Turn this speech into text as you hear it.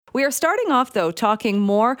We are starting off, though, talking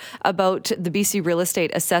more about the BC real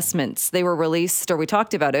estate assessments. They were released, or we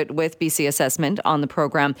talked about it with BC Assessment on the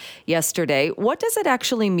program yesterday. What does it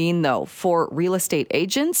actually mean, though, for real estate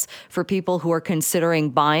agents, for people who are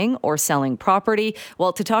considering buying or selling property?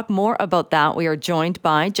 Well, to talk more about that, we are joined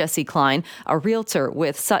by Jesse Klein, a realtor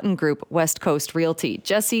with Sutton Group West Coast Realty.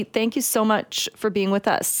 Jesse, thank you so much for being with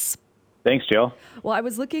us. Thanks, Jill. Well, I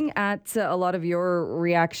was looking at a lot of your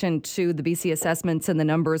reaction to the BC assessments and the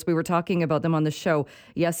numbers. We were talking about them on the show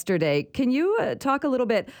yesterday. Can you talk a little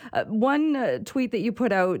bit? One tweet that you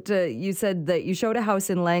put out, you said that you showed a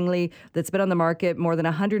house in Langley that's been on the market more than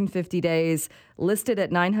 150 days, listed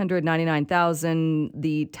at $999,000,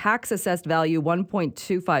 the tax assessed value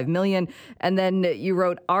 $1.25 million, and then you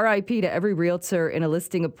wrote RIP to every realtor in a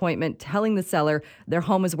listing appointment telling the seller their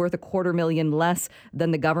home is worth $250,000 less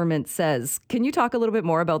than the government says. Can you talk a little bit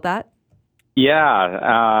more about that?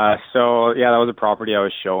 Yeah. That was a property I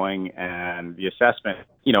was showing, and the assessment,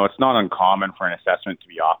 it's not uncommon for an assessment to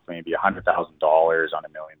be off maybe $100,000 on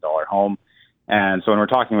 $1 million home. And so when we're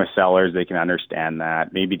talking with sellers, they can understand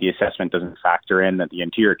that maybe the assessment doesn't factor in that the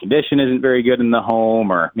interior condition isn't very good in the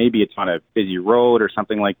home, or maybe it's on a busy road or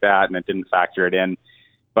something like that, and it didn't factor it in.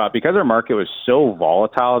 But because our market was so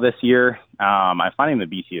volatile this year, I'm finding the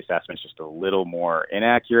BC assessment's just a little more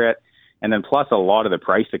inaccurate. And then plus a lot of the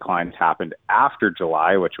price declines happened after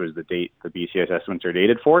July, which was the date the BC assessments are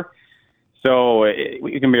dated for. So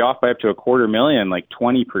you can be off by up to $250,000, like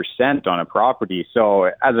 20% on a property. So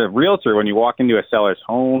as a realtor, when you walk into a seller's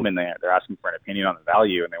home and they're asking for an opinion on the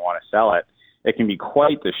value and they want to sell it, it can be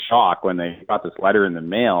quite the shock when they got this letter in the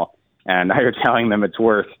mail and now you're telling them it's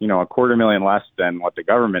worth, $250,000 less than what the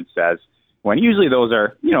government says, when usually those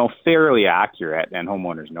are, fairly accurate, and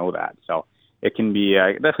homeowners know that. So it can be,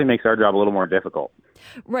 it definitely makes our job a little more difficult.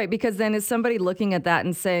 Right, because then is somebody looking at that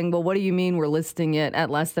and saying, well, what do you mean we're listing it at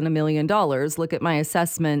less than $1 million? Look at my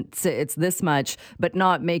assessment, it's this much, but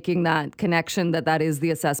not making that connection that is the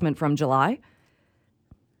assessment from July?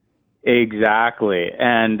 Exactly.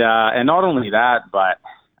 And not only that, but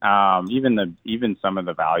even some of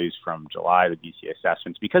the values from July, the BC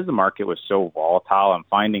assessments, because the market was so volatile, I'm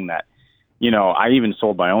finding that, I even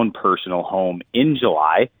sold my own personal home in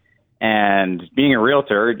July. And being a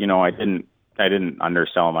realtor, I didn't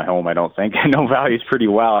undersell my home, I don't think. I know values pretty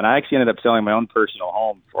well. And I actually ended up selling my own personal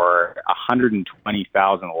home for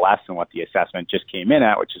 $120,000 less than what the assessment just came in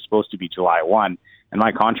at, which is supposed to be July 1. And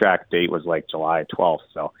my contract date was like July 12th.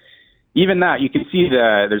 So even that, you can see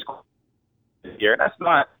there's here. And that's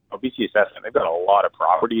not a BC assessment. They've got a lot of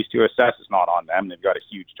properties to assess. It's not on them. They've got a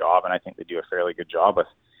huge job, and I think they do a fairly good job with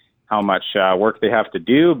how much work they have to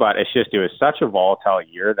do. But it was such a volatile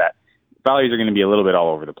year that values are going to be a little bit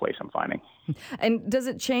all over the place, I'm finding. And does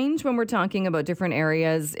it change when we're talking about different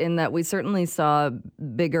areas, in that we certainly saw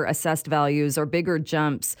bigger assessed values or bigger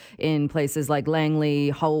jumps in places like Langley,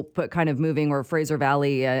 Hope, kind of moving, or Fraser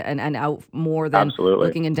Valley and out more than Absolutely.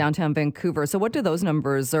 Looking in downtown Vancouver. So what do those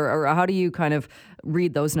numbers, or how do you kind of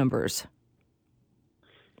read those numbers?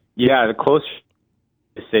 Yeah, the closer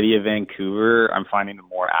the city of Vancouver, I'm finding the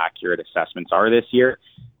more accurate assessments are this year.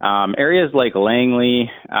 Areas like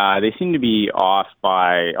Langley, they seem to be off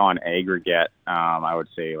by, on aggregate, I would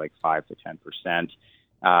say like 5 to 10%.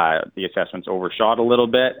 The assessments overshot a little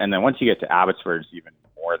bit. And then once you get to Abbotsford, it's even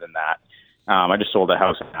more than that. I just sold a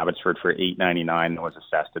house in Abbotsford for $899 that was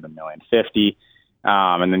assessed at $1,050,000.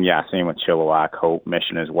 And then, same with Chilliwack, Hope,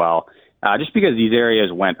 Mission as well. Just because these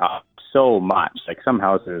areas went up so much, like some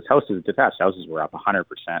detached houses were up 100%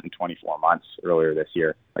 in 24 months earlier this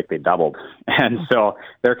year, like they doubled. And so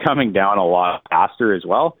they're coming down a lot faster as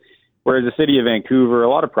well. Whereas the city of Vancouver, a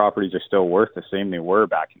lot of properties are still worth the same they were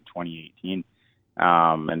back in 2018.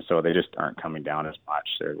 And so they just aren't coming down as much.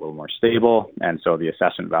 They're a little more stable. And so the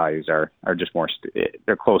assessment values are just more,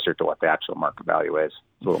 they're closer to what the actual market value is.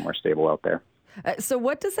 It's a little more stable out there. So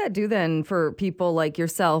what does that do then for people like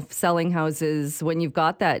yourself selling houses when you've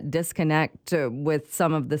got that disconnect with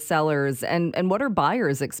some of the sellers? And what are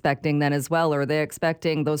buyers expecting then as well? Or are they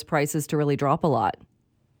expecting those prices to really drop a lot?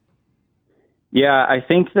 Yeah, I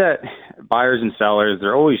think that buyers and sellers,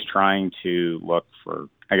 they're always trying to look for,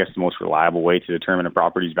 I guess, the most reliable way to determine a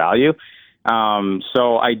property's value.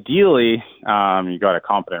 So ideally, you got a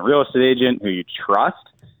competent real estate agent who you trust,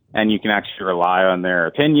 and you can actually rely on their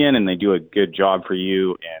opinion, and they do a good job for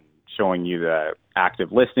you in showing you the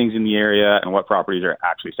active listings in the area and what properties are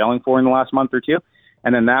actually selling for in the last month or two.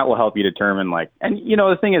 And then that will help you determine,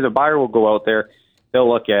 the thing is, a buyer will go out there,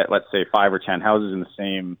 they'll look at, let's say, 5 or 10 houses in the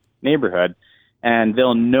same neighborhood, and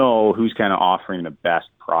they'll know who's kind of offering the best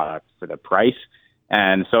product for the price.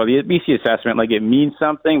 And so the BC assessment, like, it means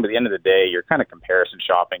something, but at the end of the day, you're kind of comparison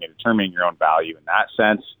shopping and determining your own value in that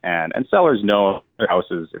sense. And sellers know their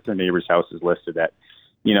houses, if their neighbor's house is listed at,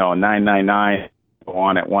 999, go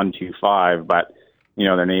on at 125, but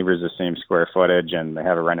their neighbor's the same square footage and they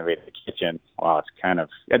have a renovated kitchen. Well, it's kind of,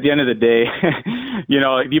 at the end of the day,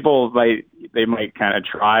 people might kind of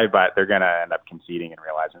try, but they're going to end up conceding and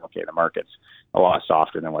realizing, okay, the market's a lot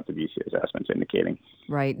softer than what the BC assessment's indicating.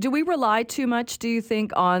 Right. Do we rely too much, do you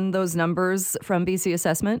think, on those numbers from BC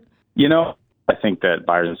assessment? I think that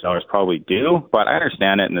buyers and sellers probably do, but I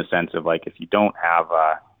understand it in the sense of, like, if you don't have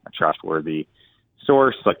a trustworthy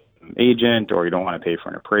source, like an agent, or you don't want to pay for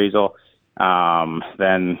an appraisal,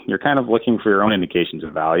 then you're kind of looking for your own indications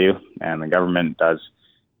of value, and the government does,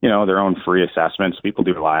 their own free assessments. People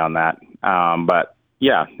do rely on that. But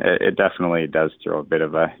yeah, it definitely does throw a bit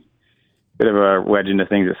of a wedge into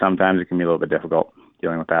things that sometimes it can be a little bit difficult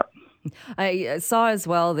dealing with that. I saw as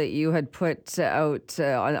well that you had put out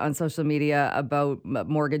on social media about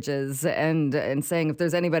mortgages and saying if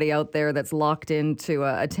there's anybody out there that's locked into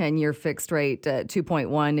a 10-year fixed rate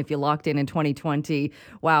 2.1, if you locked in 2020,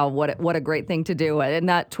 wow, what a great thing to do. And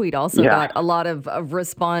that tweet also got a lot of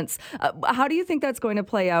response. How do you think that's going to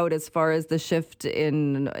play out as far as the shift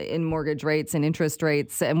in mortgage rates and interest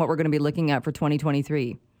rates and what we're going to be looking at for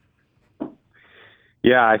 2023?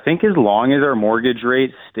 Yeah, I think as long as our mortgage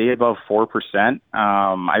rates stay above 4%,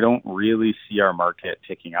 I don't really see our market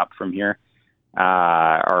picking up from here.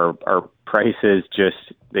 Our prices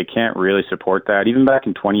they can't really support that. Even back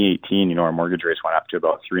in 2018, our mortgage rates went up to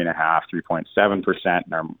about 3.5%, 3.7%,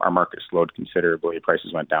 and our market slowed considerably.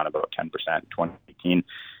 Prices went down about 10% in 2018.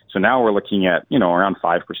 So now we're looking at, around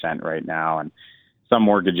 5% right now, and some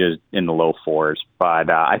mortgages in the low fours. But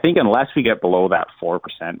I think unless we get below that 4%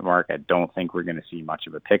 mark, I don't think we're going to see much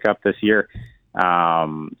of a pickup this year.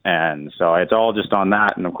 And so it's all just on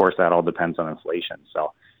that. And of course, that all depends on inflation.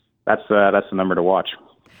 So that's the number to watch.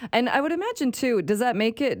 And I would imagine, too, does that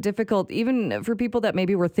make it difficult even for people that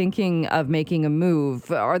maybe were thinking of making a move?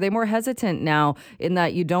 Are they more hesitant now in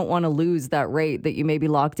that you don't want to lose that rate that you may be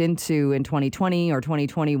locked into in 2020 or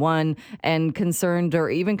 2021 and concerned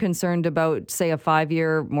about, say, a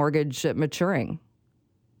 5-year mortgage maturing?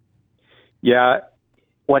 Yeah.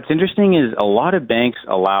 What's interesting is a lot of banks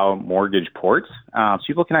allow mortgage ports. So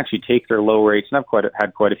people can actually take their low rates, and I've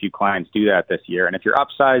had quite a few clients do that this year. And if you're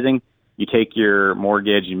upsizing, you take your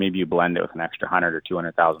mortgage and maybe you blend it with an extra $100,000 or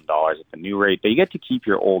 $200,000 at the new rate, but you get to keep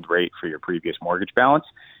your old rate for your previous mortgage balance.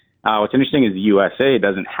 What's interesting is the USA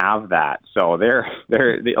doesn't have that. So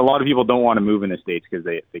a lot of people don't want to move in the States because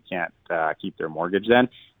they can't keep their mortgage then.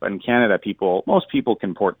 But in Canada, most people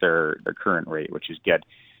can port their current rate, which is good.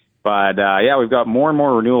 But we've got more and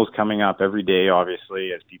more renewals coming up every day,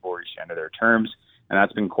 obviously, as people reach the end of their terms. And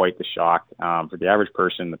that's been quite the shock. For the average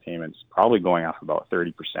person, the payment's probably going up about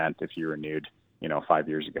 30% if you renewed, 5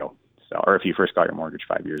 years ago. So, or if you first got your mortgage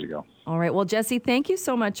 5 years ago. All right. Well, Jesse, thank you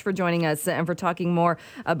so much for joining us and for talking more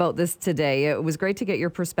about this today. It was great to get your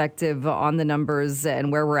perspective on the numbers and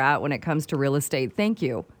where we're at when it comes to real estate. Thank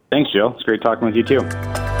you. Thanks, Jill. It's great talking with you, too.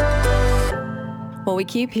 Well, we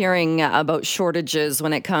keep hearing about shortages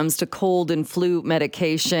when it comes to cold and flu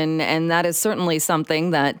medication, and that is certainly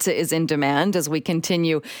something that is in demand as we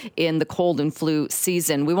continue in the cold and flu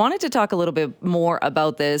season. We wanted to talk a little bit more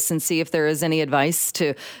about this and see if there is any advice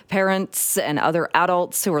to parents and other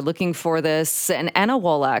adults who are looking for this. And Anna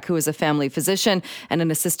Wolak, who is a family physician and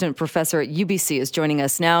an assistant professor at UBC, is joining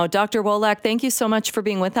us now. Dr. Wolak, thank you so much for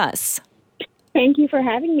being with us. Thank you for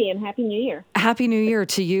having me, and Happy New Year. Happy New Year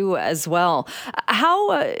to you as well. How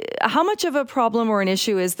much of a problem or an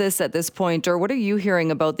issue is this at this point, or what are you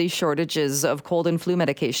hearing about these shortages of cold and flu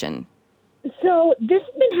medication? So this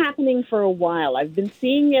has been happening for a while. I've been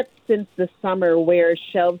seeing it since the summer, where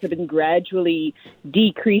shelves have been gradually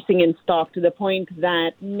decreasing in stock to the point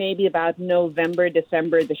that maybe about November,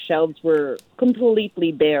 December, the shelves were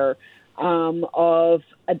completely bare of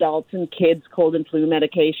adults and kids' cold and flu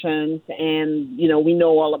medications. And, we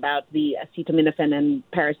know all about the acetaminophen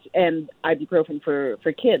and ibuprofen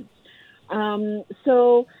for kids.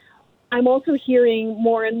 So I'm also hearing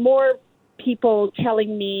more and more people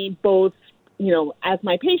telling me, both, as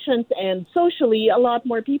my patients and socially, a lot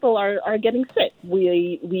more people are getting sick.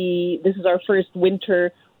 This is our first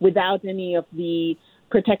winter without any of the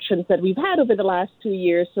protections that we've had over the last 2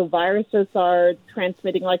 years. So viruses are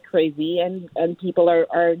transmitting like crazy, and people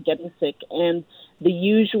are getting sick. And the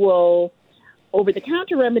usual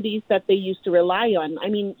over-the-counter remedies that they used to rely on,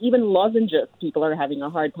 even lozenges, people are having a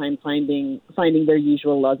hard time finding their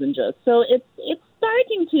usual lozenges. So it's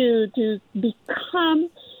starting to become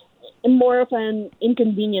more of an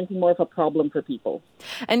inconvenience and more of a problem for people.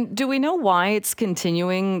 And do we know why it's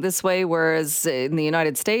continuing this way, whereas in the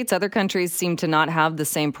United States, other countries seem to not have the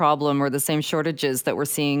same problem or the same shortages that we're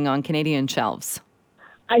seeing on Canadian shelves?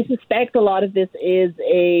 I suspect a lot of this is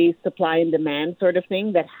a supply and demand sort of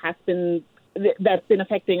thing that's been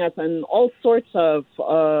affecting us on all sorts of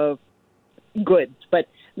goods. But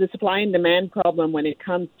the supply and demand problem when it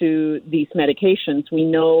comes to these medications, we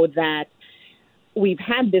know that we've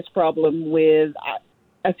had this problem with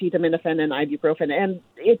acetaminophen and ibuprofen, and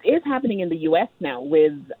it is happening in the U.S. now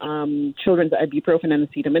with children's ibuprofen and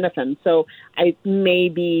acetaminophen. So it may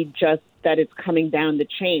be just that it's coming down the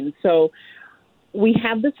chain. So we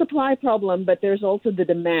have the supply problem, but there's also the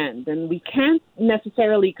demand, and we can't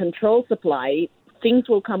necessarily control supply. Things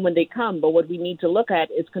will come when they come, but what we need to look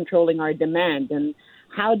at is controlling our demand. And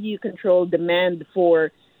how do you control demand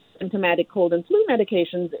for symptomatic cold and flu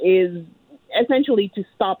medications is essentially to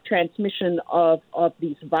stop transmission of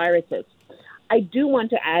these viruses. I do want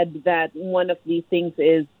to add that one of the things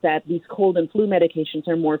is that these cold and flu medications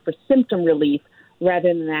are more for symptom relief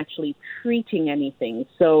rather than actually treating anything.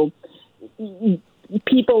 So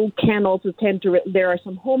people can also tend to, there are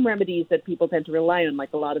some home remedies that people tend to rely on,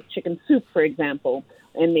 like a lot of chicken soup, for example,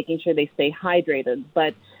 and making sure they stay hydrated.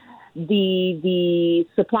 But the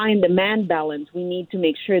supply and demand balance, we need to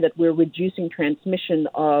make sure that we're reducing transmission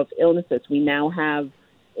of illnesses. We now have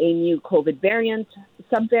a new COVID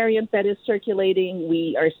subvariant that is circulating.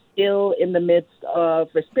 We are still in the midst of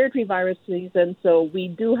respiratory virus season, so we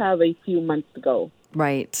do have a few months to go.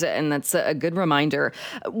 Right. And that's a good reminder.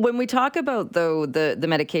 When we talk about, though, the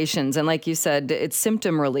medications, and like you said, it's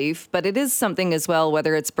symptom relief, but it is something as well,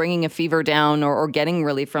 whether it's bringing a fever down or getting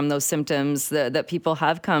relief from those symptoms that people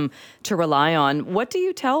have come to rely on. What do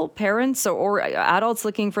you tell parents or adults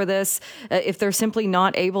looking for this if they're simply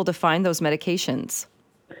not able to find those medications?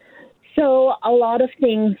 So a lot of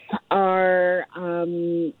things are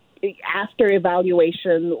after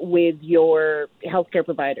evaluation with your healthcare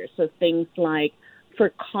provider. So things like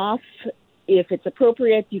for cough, if it's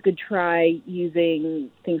appropriate, you could try using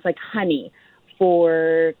things like honey.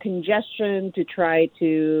 For congestion, to try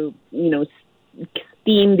to,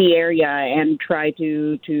 steam the area and try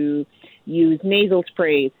to use nasal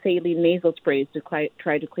sprays, saline nasal sprays to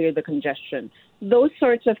try to clear the congestion. Those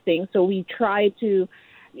sorts of things. So we try to,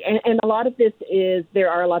 and a lot of this is, there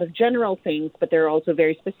are a lot of general things, but there are also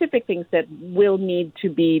very specific things that will need to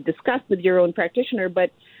be discussed with your own practitioner.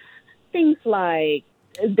 But things like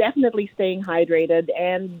definitely staying hydrated,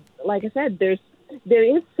 and like I said, there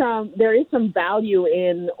is some value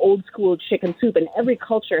in old school chicken soup, and every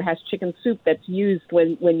culture has chicken soup that's used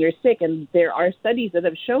when you're sick, and there are studies that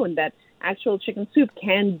have shown that actual chicken soup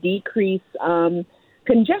can decrease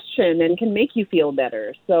congestion and can make you feel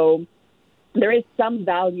better. So there is some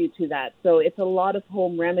value to that. So it's a lot of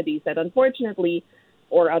home remedies that unfortunately,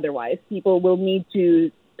 or otherwise, people will need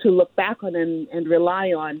to look back on and rely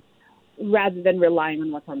on, rather than relying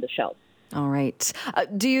on what's on the shelf. All right.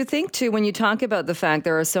 Do you think, too, when you talk about the fact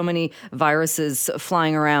there are so many viruses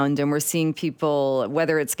flying around and we're seeing people,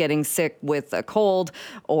 whether it's getting sick with a cold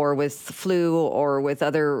or with flu or with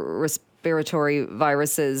other respiratory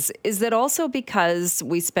viruses, is that also because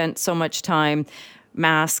we spent so much time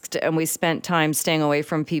masked and we spent time staying away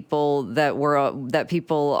from people that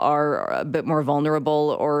people are a bit more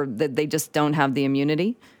vulnerable, or that they just don't have the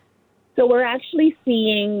immunity? So we're actually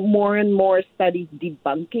seeing more and more studies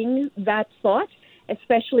debunking that thought,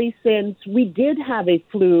 especially since we did have a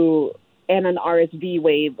flu and an RSV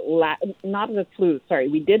wave,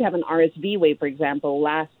 we did have an RSV wave, for example,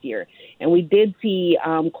 last year. And we did see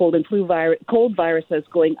cold viruses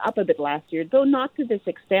going up a bit last year, though not to this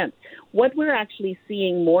extent. What we're actually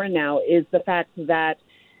seeing more now is the fact that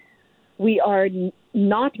we are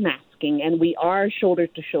not masking and we are shoulder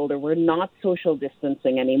to shoulder. We're not social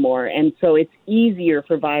distancing anymore. And so it's easier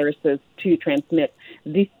for viruses to transmit.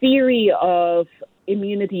 The theory of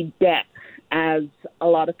immunity debt, as a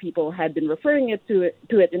lot of people had been referring to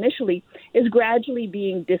it initially, is gradually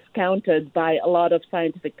being discounted by a lot of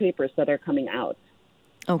scientific papers that are coming out.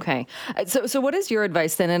 Okay. So what is your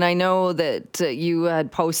advice then? And I know that you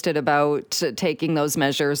had posted about taking those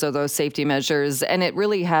measures or those safety measures, and it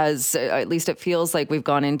really has, at least it feels like we've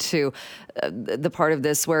gone into the part of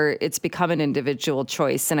this where it's become an individual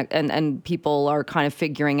choice and people are kind of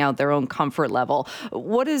figuring out their own comfort level.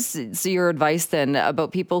 What is your advice then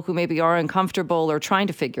about people who maybe are uncomfortable or trying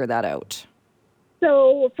to figure that out?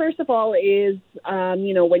 So first of all is,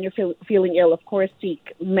 when you're feeling ill, of course,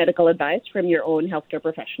 seek medical advice from your own healthcare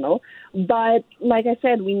professional. But like I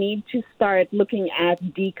said, we need to start looking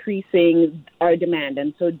at decreasing our demand.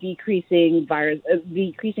 And so decreasing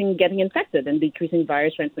getting infected and decreasing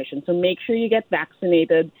virus transmission. So make sure you get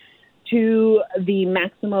vaccinated to the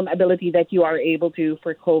maximum ability that you are able to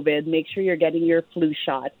for COVID. Make sure you're getting your flu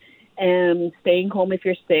shot and staying home if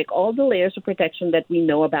you're sick, all the layers of protection that we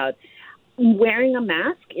know about. Wearing a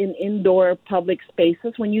mask in indoor public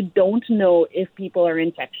spaces when you don't know if people are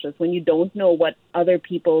infectious, when you don't know what other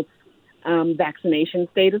people's vaccination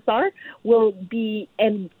status are, will be,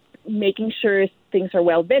 and making sure things are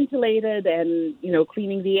well ventilated and,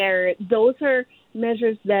 cleaning the air. Those are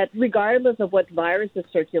measures that, regardless of what virus is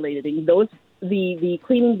circulating, the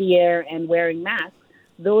cleaning the air and wearing masks,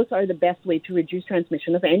 those are the best way to reduce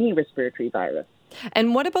transmission of any respiratory virus.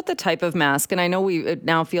 And what about the type of mask? And I know it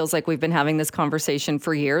now feels like we've been having this conversation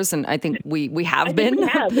for years, and I think we have been. We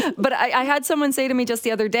have. But I had someone say to me just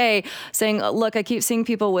the other day, saying, look, I keep seeing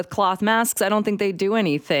people with cloth masks. I don't think they do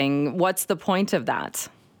anything. What's the point of that?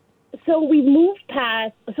 So we've moved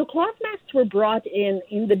past. So cloth masks were brought in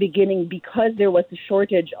the beginning because there was a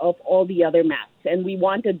shortage of all the other masks, and we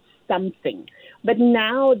wanted something. But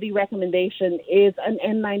now the recommendation is an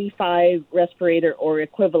N95 respirator or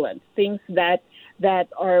equivalent, things that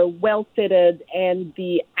are well fitted, and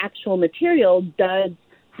the actual material does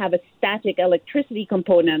have a static electricity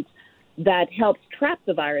component that helps trap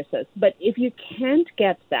the viruses. But if you can't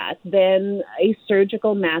get that, then a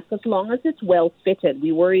surgical mask, as long as it's well fitted,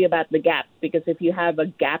 we worry about the gaps, because if you have a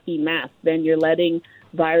gappy mask, then you're letting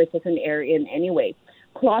viruses and air in anyway.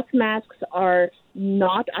 Cloth masks are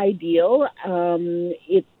not ideal,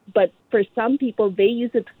 but for some people, they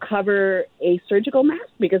use it to cover a surgical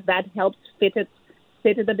mask because that helps fit it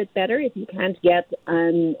a bit better if you can't get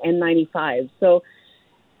an N95. So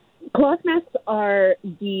cloth masks are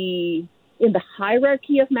in the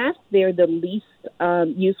hierarchy of masks, they're the least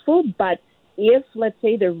useful. But if, let's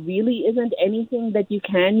say, there really isn't anything that you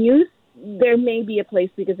can use, there may be a place,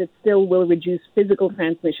 because it still will reduce physical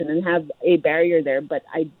transmission and have a barrier there. But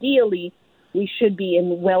ideally, we should be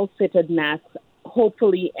in well-fitted masks,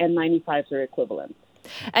 hopefully N95s are equivalent.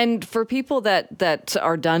 And for people that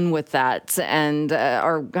are done with that and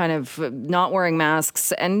are kind of not wearing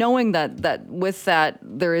masks, and knowing that with that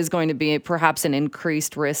there is going to be perhaps an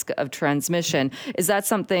increased risk of transmission, is that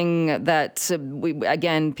something that that's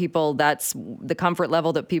the comfort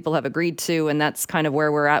level that people have agreed to, and that's kind of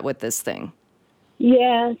where we're at with this thing?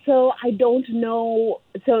 Yeah, so I don't know.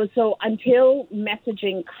 So until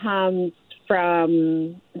messaging comes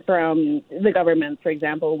from the government, for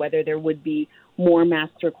example, whether there would be more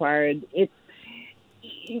masks required,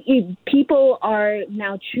 people are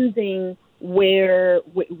now choosing where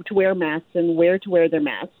to wear masks and where to wear their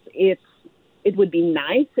masks. It would be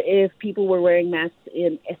nice if people were wearing masks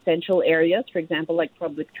in essential areas, for example, like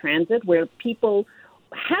public transit, where people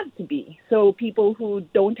have to be. So people who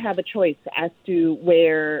don't have a choice as to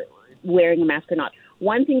wearing a mask or not.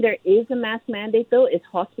 One thing, there is a mask mandate, though, is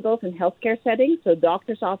hospitals and healthcare settings. So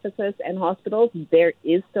doctors' offices and hospitals, there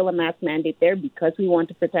is still a mask mandate there because we want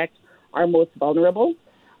to protect our most vulnerable.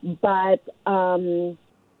 But when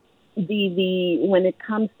it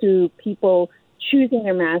comes to people choosing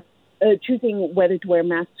their masks, choosing whether to wear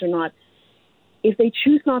masks or not, if they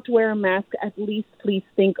choose not to wear a mask, at least please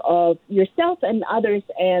think of yourself and others,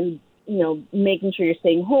 and making sure you're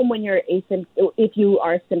staying home when you're if you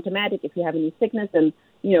are symptomatic, if you have any sickness, and,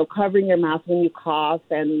 covering your mouth when you cough,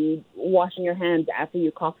 and washing your hands after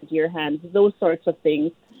you cough into your hands, those sorts of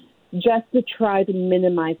things, just to try to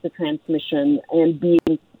minimize the transmission and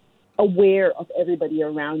being aware of everybody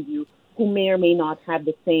around you who may or may not have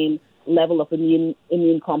the same level of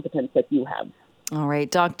immune competence that you have. All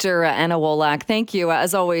right. Dr. Anna Wolak, thank you,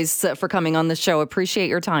 as always, for coming on the show. Appreciate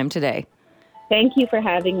your time today. Thank you for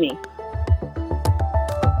having me.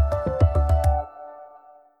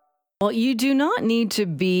 Well, you do not need to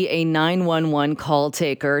be a 911 call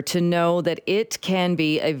taker to know that it can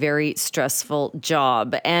be a very stressful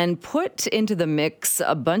job, and put into the mix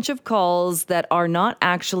a bunch of calls that are not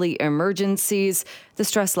actually emergencies. The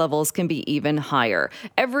stress levels can be even higher.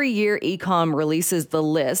 Every year, E-Comm releases the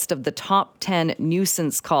list of the top 10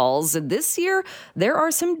 nuisance calls. This year, there are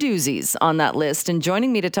some doozies on that list. And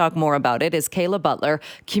joining me to talk more about it is Kayla Butler,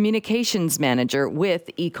 Communications Manager with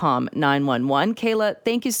E-Comm 911. Kayla,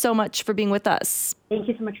 thank you so much for being with us. Thank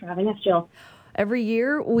you so much for having us, Jill. Every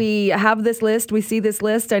year we have this list, we see this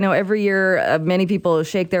list. I know every year many people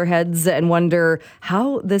shake their heads and wonder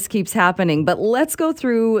how this keeps happening. But let's go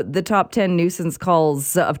through the top 10 nuisance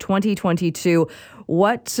calls of 2022.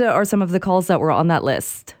 What are some of the calls that were on that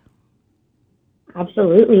list?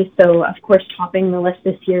 Absolutely. So, of course, topping the list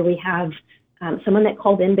this year, we have someone that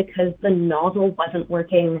called in because the nozzle wasn't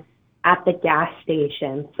working at the gas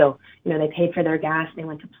station. So, they paid for their gas, they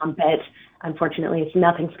went to pump it. Unfortunately,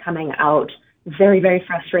 nothing's coming out. Very, very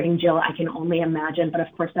frustrating, Jill. I can only imagine. But of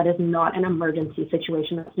course, that is not an emergency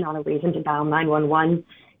situation. That's not a reason to dial 911.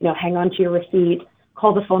 Hang on to your receipt,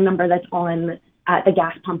 call the phone number that's on at the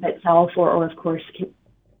gas pump itself, or of course,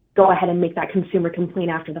 go ahead and make that consumer complaint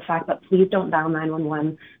after the fact, but please don't dial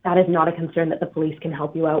 911. That is not a concern that the police can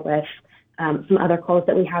help you out with. Some other calls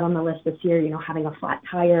that we had on the list this year, having a flat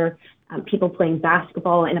tire, people playing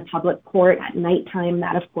basketball in a public court at nighttime.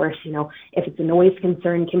 That, of course, if it's a noise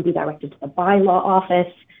concern, can be directed to the bylaw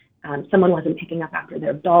office. Someone wasn't picking up after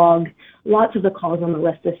their dog. Lots of the calls on the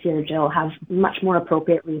list this year, Jill, have much more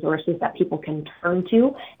appropriate resources that people can turn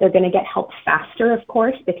to. They're going to get help faster, of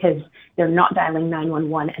course, because they're not dialing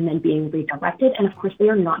 911 and then being redirected. And of course, they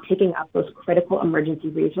are not taking up those critical emergency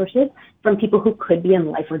resources from people who could be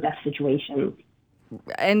in life or death situations.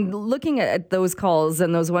 And looking at those calls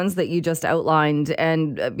and those ones that you just outlined,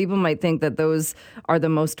 and people might think that those are the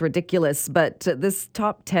most ridiculous, but this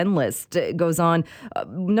top 10 list goes on.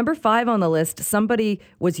 Number 5 on the list, somebody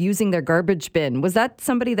was using their garbage bin. Was that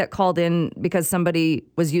somebody that called in because somebody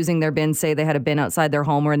was using their bin, say they had a bin outside their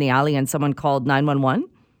home or in the alley and someone called 911?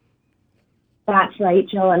 That's right,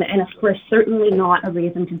 Jill. And of course, certainly not a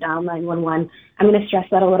reason to dial 911. I'm going to stress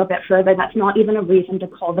that a little bit further. That's not even a reason to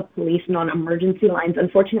call the police non-emergency lines.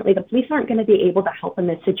 Unfortunately, the police aren't going to be able to help in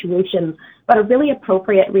this situation. But a really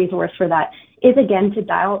appropriate resource for that is, again, to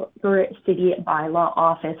dial your city bylaw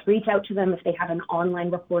office. Reach out to them if they have an online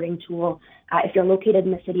reporting tool. If you're located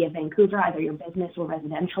in the city of Vancouver, either your business or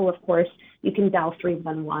residential, of course, you can dial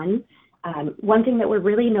 311. One thing that we're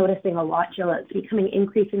really noticing a lot, Jill, it's becoming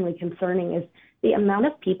increasingly concerning, is the amount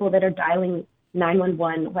of people that are dialing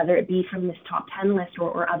 911, whether it be from this top 10 list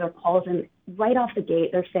or other calls, and right off the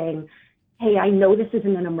gate, they're saying, hey, I know this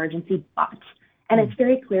isn't an emergency, but. And it's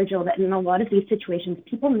very clear, Jill, that in a lot of these situations,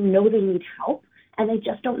 people know they need help, and they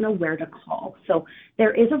just don't know where to call. So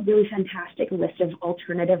there is a really fantastic list of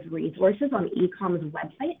alternative resources on E-Comm's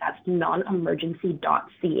website. That's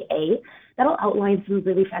nonemergency.ca. That'll outline some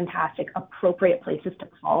really fantastic, appropriate places to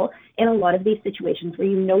call in a lot of these situations where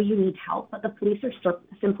you need help, but the police are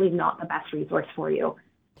simply not the best resource for you.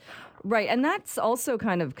 Right. And that's also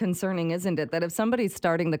kind of concerning, isn't it? That if somebody's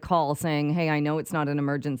starting the call saying, hey, I know it's not an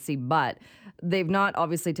emergency, but they've not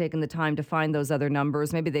obviously taken the time to find those other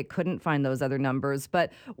numbers. Maybe they couldn't find those other numbers.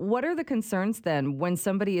 But what are the concerns then when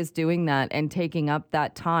somebody is doing that and taking up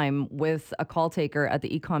that time with a call taker at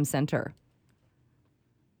the E-Comm Center?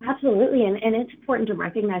 Absolutely, and it's important to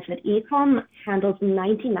recognize that E-Comm handles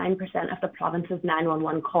 99% of the province's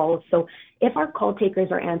 911 calls. So if our call takers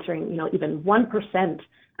are answering, even 1%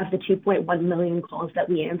 of the 2.1 million calls that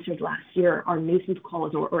we answered last year are nuisance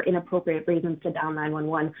calls or inappropriate reasons to dial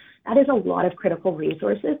 911, that is a lot of critical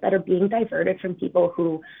resources that are being diverted from people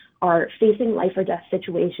who are facing life or death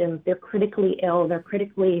situations. They're critically ill, they're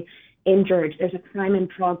critically injured, there's a crime in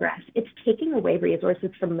progress. It's taking away resources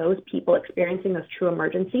from those people experiencing those true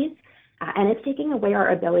emergencies, and it's taking away our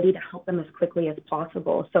ability to help them as quickly as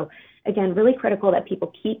possible. So again, really critical that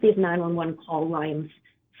people keep these 911 call lines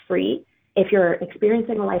free. If you're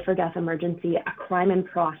experiencing a life or death emergency, a crime in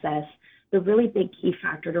process, the really big key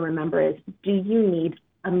factor to remember is, do you need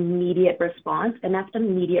immediate response? And that's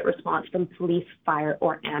immediate response from police, fire,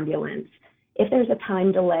 or ambulance. If there's a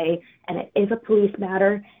time delay and it is a police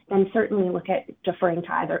matter, then certainly look at deferring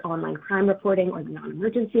to either online crime reporting or the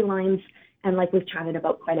non-emergency lines. And like we've chatted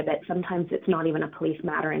about quite a bit, sometimes it's not even a police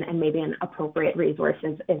matter, and maybe an appropriate resource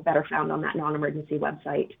is better found on that non-emergency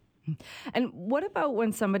website. And what about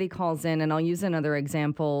when somebody calls in, and I'll use another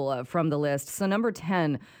example from the list. So number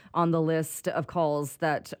 10 on the list of calls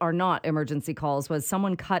that are not emergency calls was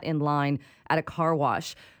someone cut in line at a car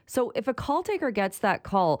wash. So if a call taker gets that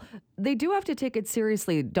call, they do have to take it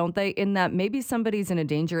seriously, don't they? In that maybe somebody's in a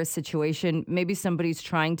dangerous situation, maybe somebody's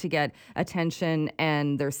trying to get attention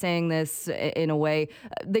and they're saying this in a way.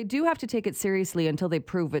 They do have to take it seriously until they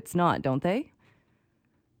prove it's not, don't they?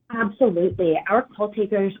 Absolutely. Our call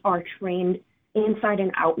takers are trained inside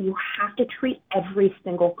and out. You have to treat every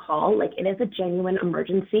single call like it is a genuine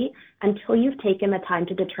emergency until you've taken the time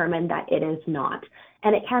to determine that it is not.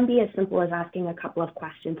 And it can be as simple as asking a couple of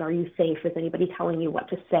questions. Are you safe? Is anybody telling you what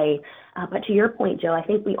to say? But to your point, Jill, I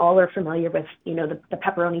think we all are familiar with, the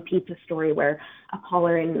pepperoni pizza story where a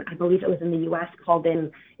caller in, I believe it was in the U.S., called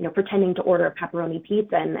in, pretending to order a pepperoni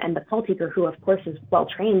pizza. And the call taker, who of course is well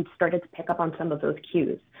trained, started to pick up on some of those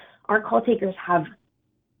cues. Our call takers have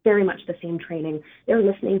very much the same training. They're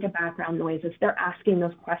listening to background noises. They're asking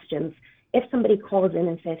those questions. If somebody calls in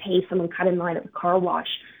and says, hey, someone cut in line at the car wash,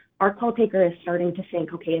 our call taker is starting to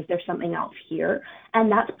think, okay, is there something else here?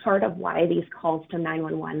 And that's part of why these calls to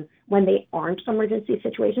 911, when they aren't emergency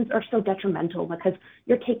situations, are so detrimental, because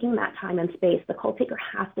you're taking that time and space. The call taker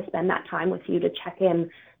has to spend that time with you to check in,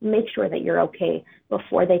 make sure that you're okay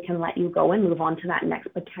before they can let you go and move on to that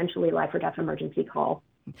next potentially life or death emergency call.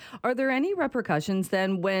 Are there any repercussions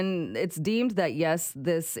then when it's deemed that, yes,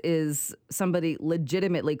 this is somebody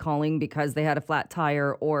legitimately calling because they had a flat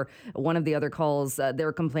tire, or one of the other calls,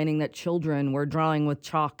 they're complaining that children were drawing with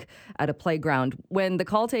chalk at a playground? When the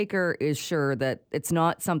call taker is sure that it's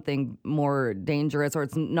not something more dangerous or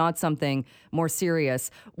it's not something more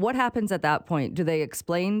serious, what happens at that point? Do they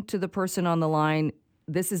explain to the person on the line,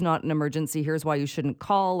 this is not an emergency, here's why you shouldn't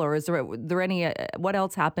call? Or is there any, what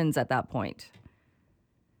else happens at that point?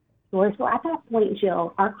 Sure. So at that point,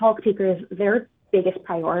 Jill, our call takers, their biggest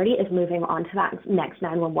priority is moving on to that next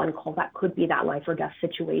 911 call that could be that life or death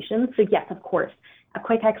situation. So yes, of course, a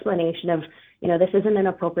quick explanation of, this isn't an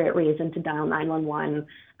appropriate reason to dial 911.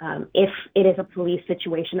 If it is a police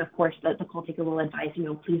situation, of course, the call taker will advise,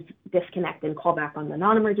 please disconnect and call back on the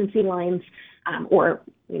non-emergency lines, or,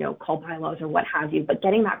 call bylaws or what have you. But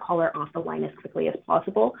getting that caller off the line as quickly as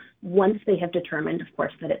possible, once they have determined, of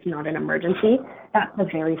course, that it's not an emergency, that's the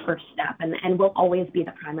very first step, and will always be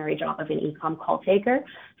the primary job of an E-Comm call taker.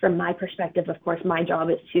 From my perspective, of course, my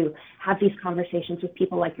job is to have these conversations with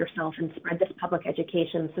people like yourself and spread this public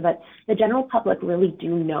education so that the general public really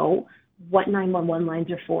do know what 911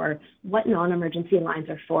 lines are for, what non-emergency lines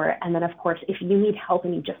are for, and then, of course, if you need help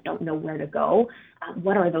and you just don't know where to go,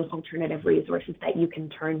 what are those alternative resources that you can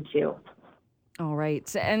turn to? All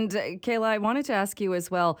right. And Kayla, I wanted to ask you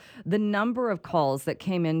as well, the number of calls that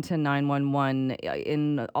came into 911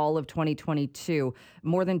 in all of 2022,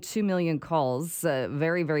 more than 2 million calls,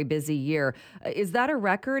 very, very busy year. Is that a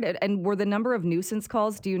record? And were the number of nuisance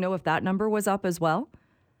calls, do you know if that number was up as well?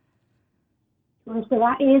 So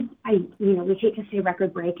that is, we hate to say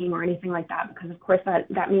record breaking or anything like that, because of course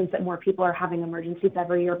that means that more people are having emergencies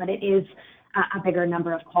every year, but it is a bigger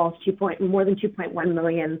number of calls, more than 2.1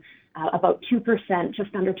 million, about 2%,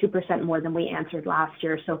 just under 2% more than we answered last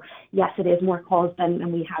year. So yes, it is more calls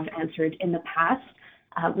than we have answered in the past.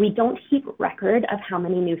 We don't keep record of how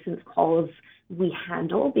many nuisance calls we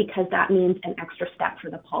handle, because that means an extra step for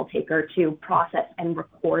the call taker to process and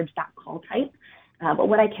record that call type. But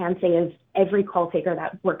what I can say is every call taker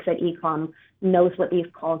that works at E-Comm knows what these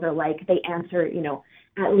calls are like. They answer,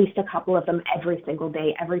 at least a couple of them every single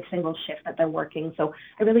day, every single shift that they're working. So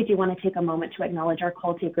I really do want to take a moment to acknowledge our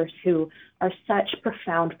call takers, who are such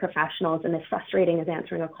profound professionals. And as frustrating as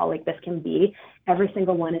answering a call like this can be, every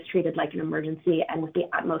single one is treated like an emergency and with the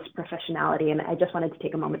utmost professionality. And I just wanted to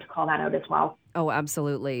take a moment to call that out as well. Oh,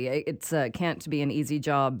 absolutely. It's can't be an easy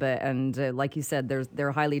job. And like you said,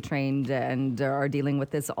 they're highly trained and are dealing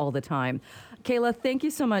with this all the time. Kayla, thank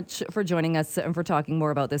you so much for joining us and for talking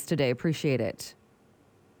more about this today. Appreciate it.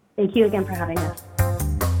 Thank you again for having us.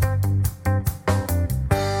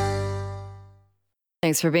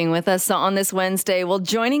 Thanks for being with us on this Wednesday. Well,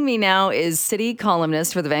 joining me now is city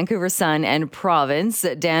columnist for the Vancouver Sun and Province,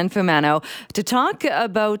 Dan Fumano, to talk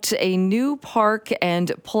about a new park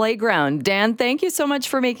and playground. Dan, thank you so much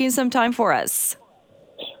for making some time for us.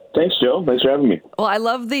 Thanks, Joe. Thanks for having me. Well, I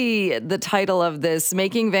love the title of this,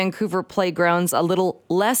 Making Vancouver Playgrounds a Little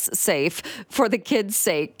Less Safe for the Kids'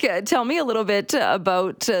 Sake. Tell me a little bit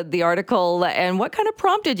about the article and what kind of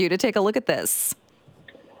prompted you to take a look at this.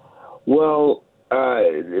 Well,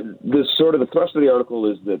 the thrust of the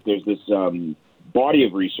article is that there's this body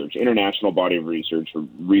of research, international body of research, from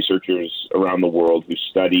researchers around the world who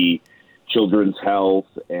study children's health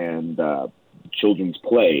and children's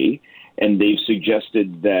play. And they've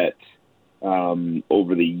suggested that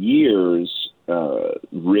over the years,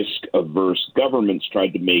 risk-averse governments tried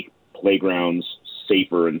to make playgrounds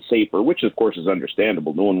safer and safer, which, of course, is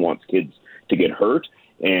understandable. No one wants kids to get hurt,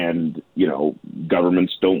 and,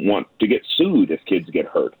 governments don't want to get sued if kids get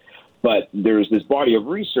hurt. But there's this body of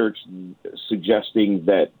research suggesting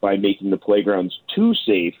that by making the playgrounds too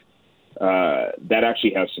safe, that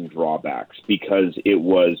actually has some drawbacks, because it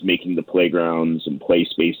was making the playgrounds and play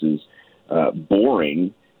spaces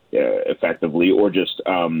boring, effectively, or just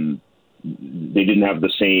they didn't have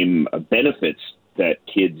the same benefits that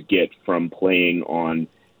kids get from playing on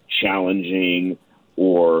challenging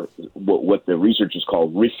or what the researchers call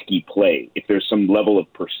risky play. If there's some level of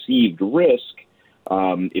perceived risk,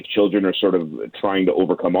 if children are sort of trying to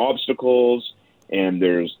overcome obstacles, and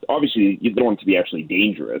there's obviously, you don't want it to be actually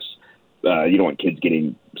dangerous, you don't want kids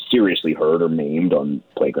getting seriously hurt or maimed on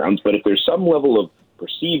playgrounds. But if there's some level of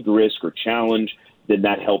perceived risk or challenge, then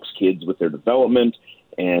that helps kids with their development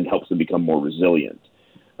and helps them become more resilient.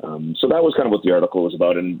 So that was kind of what the article was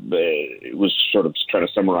about, and it was sort of trying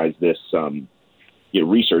to summarize this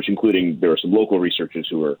research, including there are some local researchers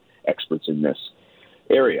who are experts in this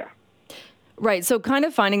area. Right. So kind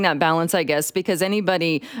of finding that balance, I guess, because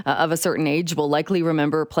anybody of a certain age will likely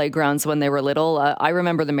remember playgrounds when they were little. I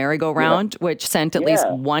remember the merry-go-round, which sent at least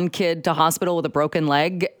one kid to hospital with a broken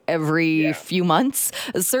leg every few months.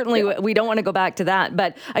 Certainly, we don't want to go back to that.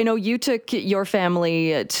 But I know you took your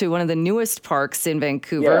family to one of the newest parks in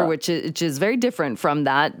Vancouver, which is very different from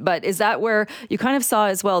that. But is that where you kind of saw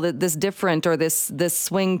as well that this different or this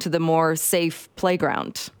swing to the more safe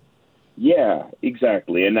playground? Yeah,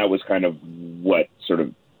 exactly. And that was kind of what sort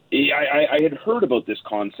of I had heard about this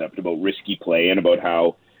concept about risky play and about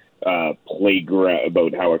how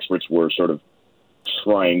about how experts were sort of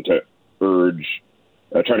trying to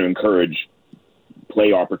encourage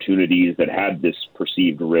play opportunities that had this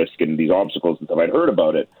perceived risk and these obstacles and stuff. I'd heard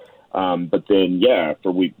about it. But then,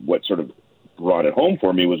 what sort of brought it home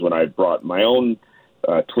for me was when I brought my own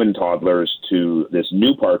twin toddlers to this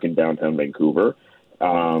new park in downtown Vancouver.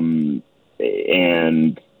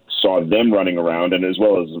 And saw them running around, and as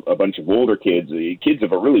well as a bunch of older kids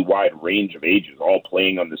of a really wide range of ages, all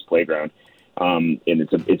playing on this playground. And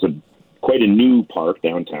it's quite a new park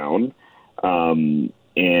downtown, and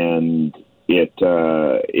it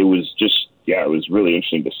was just it was really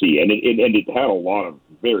interesting to see, and it had a lot of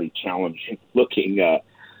very challenging looking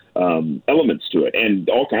elements to it, and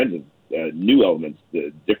all kinds of new elements,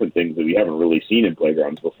 different things that we haven't really seen in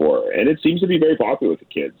playgrounds before, and it seems to be very popular with the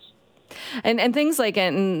kids. And things like,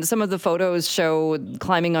 and some of the photos show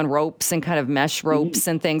climbing on ropes and kind of mesh ropes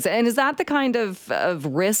and things. And is that the kind of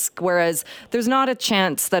risk, whereas there's not a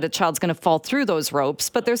chance that a child's going to fall through those ropes,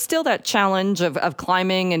 but there's still that challenge of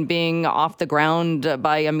climbing and being off the ground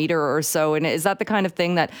by a meter or so? And is that the kind of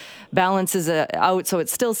thing that balances it out so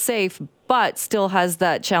it's still safe, but still has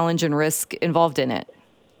that challenge and risk involved in it?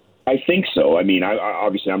 I think so. I mean,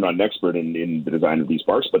 obviously I'm not an expert in the design of these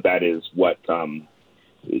parks, but that is what...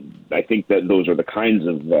 I think that those are the kinds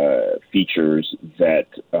of features that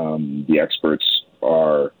the experts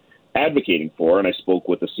are advocating for. And I spoke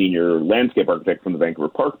with a senior landscape architect from the Vancouver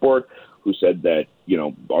Park Board who said that,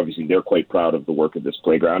 obviously they're quite proud of the work of this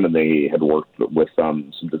playground, and they had worked with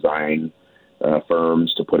some design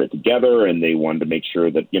firms to put it together, and they wanted to make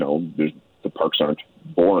sure that, the parks aren't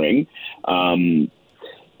boring.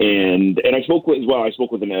 And I spoke with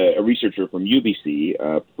a researcher from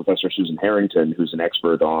UBC, Professor Susan Harrington, who's an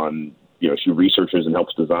expert on, she researches and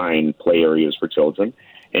helps design play areas for children.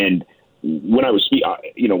 And when I was,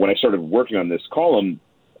 when I started working on this column,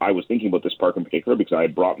 I was thinking about this park in particular because I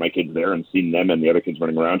had brought my kids there and seen them and the other kids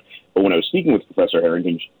running around. But when I was speaking with Professor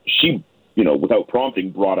Harrington, she, without prompting,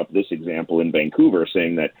 brought up this example in Vancouver,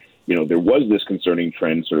 saying that, there was this concerning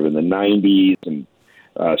trend sort of in the 90s and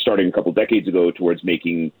starting a couple decades ago towards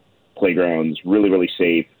making playgrounds really, really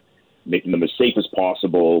safe, making them as safe as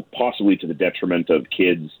possible, possibly to the detriment of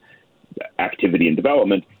kids' activity and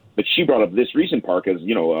development. But she brought up this recent park as,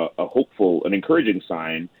 a hopeful, an encouraging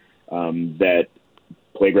sign that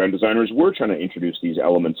playground designers were trying to introduce these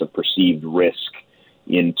elements of perceived risk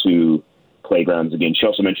into playgrounds again. She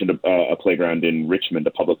also mentioned a playground in Richmond,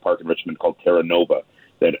 a public park in Richmond called Terra Nova,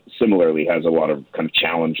 that similarly has a lot of kind of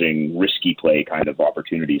challenging, risky play kind of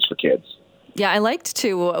opportunities for kids. Yeah, I liked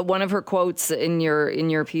too one of her quotes in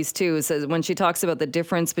your piece too. Says when she talks about the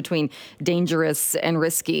difference between dangerous and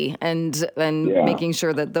risky, and making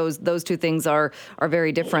sure that those two things are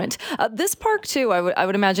very different. This park too, I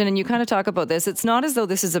would imagine, and you kind of talk about this. It's not as though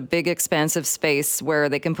this is a big expansive space where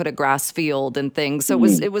they can put a grass field and things. So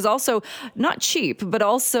it was also not cheap, but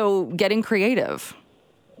also getting creative.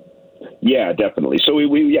 Yeah, definitely. So it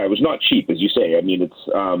was not cheap, as you say. I mean,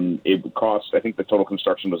 it cost, I think the total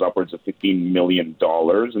construction was upwards of $15 million.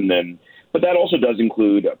 But that also does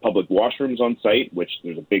include public washrooms on site, which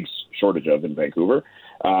there's a big shortage of in Vancouver.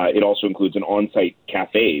 It also includes an on-site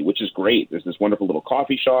cafe, which is great. There's this wonderful little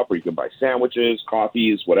coffee shop where you can buy sandwiches,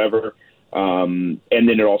 coffees, whatever. And then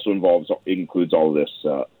it also includes all of this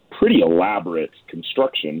pretty elaborate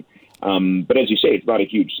construction. But as you say, it's not a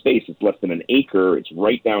huge space. It's less than an acre. It's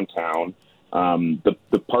right downtown.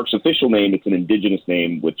 The park's official name, it's an indigenous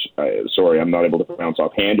name, which, I'm not able to pronounce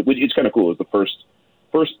offhand. It's kind of cool. It's the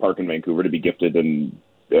first park in Vancouver to be gifted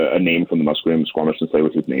a name from the Musqueam, Squamish, and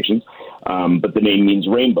Tsleil-Waututh nations. But the name means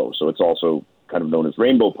rainbow, so it's also kind of known as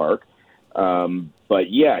Rainbow Park. But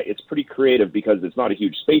yeah, it's pretty creative because it's not a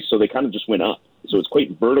huge space, so they kind of just went up. So it's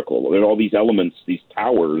quite vertical. There are all these elements, these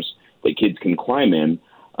towers that kids can climb in.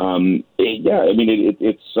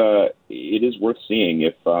 It is worth seeing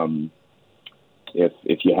if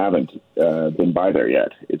you haven't been by there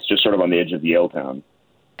yet. It's just sort of on the edge of Yale Town.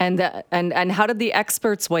 And how did the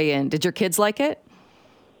experts weigh in? Did your kids like it?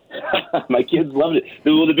 My kids loved it.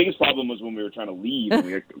 The biggest problem was when we were trying to leave, and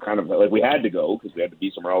we were kind of like, we had to go because we had to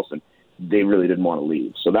be somewhere else, and they really didn't want to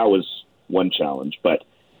leave. So that was one challenge. But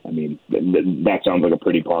I mean, that sounds like a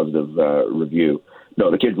pretty positive review.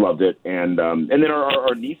 No, the kids loved it, and then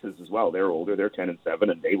our nieces as well. They're older; they're 10 and 7,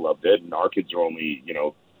 and they loved it. And our kids are only,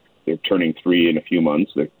 they're turning 3 in a few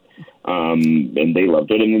months. And they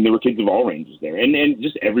loved it. And then there were kids of all ranges there, and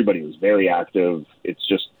just everybody was very active.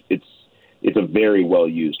 It's a very well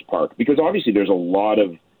used park because obviously there's a lot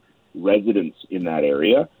of residents in that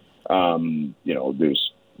area.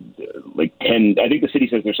 There's like 10. I think the city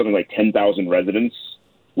says there's something like 10,000 residents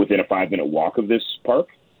within a 5-minute walk of this park,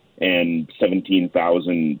 and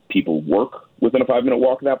 17,000 people work within a 5-minute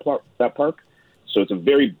walk of that park. So it's a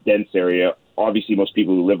very dense area. Obviously, most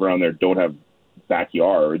people who live around there don't have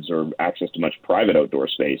backyards or access to much private outdoor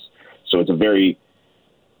space. So it's a very,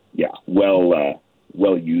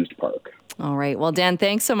 well-used park. All right. Well, Dan,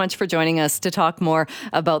 thanks so much for joining us to talk more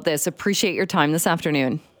about this. Appreciate your time this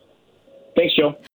afternoon. Thanks, Joe.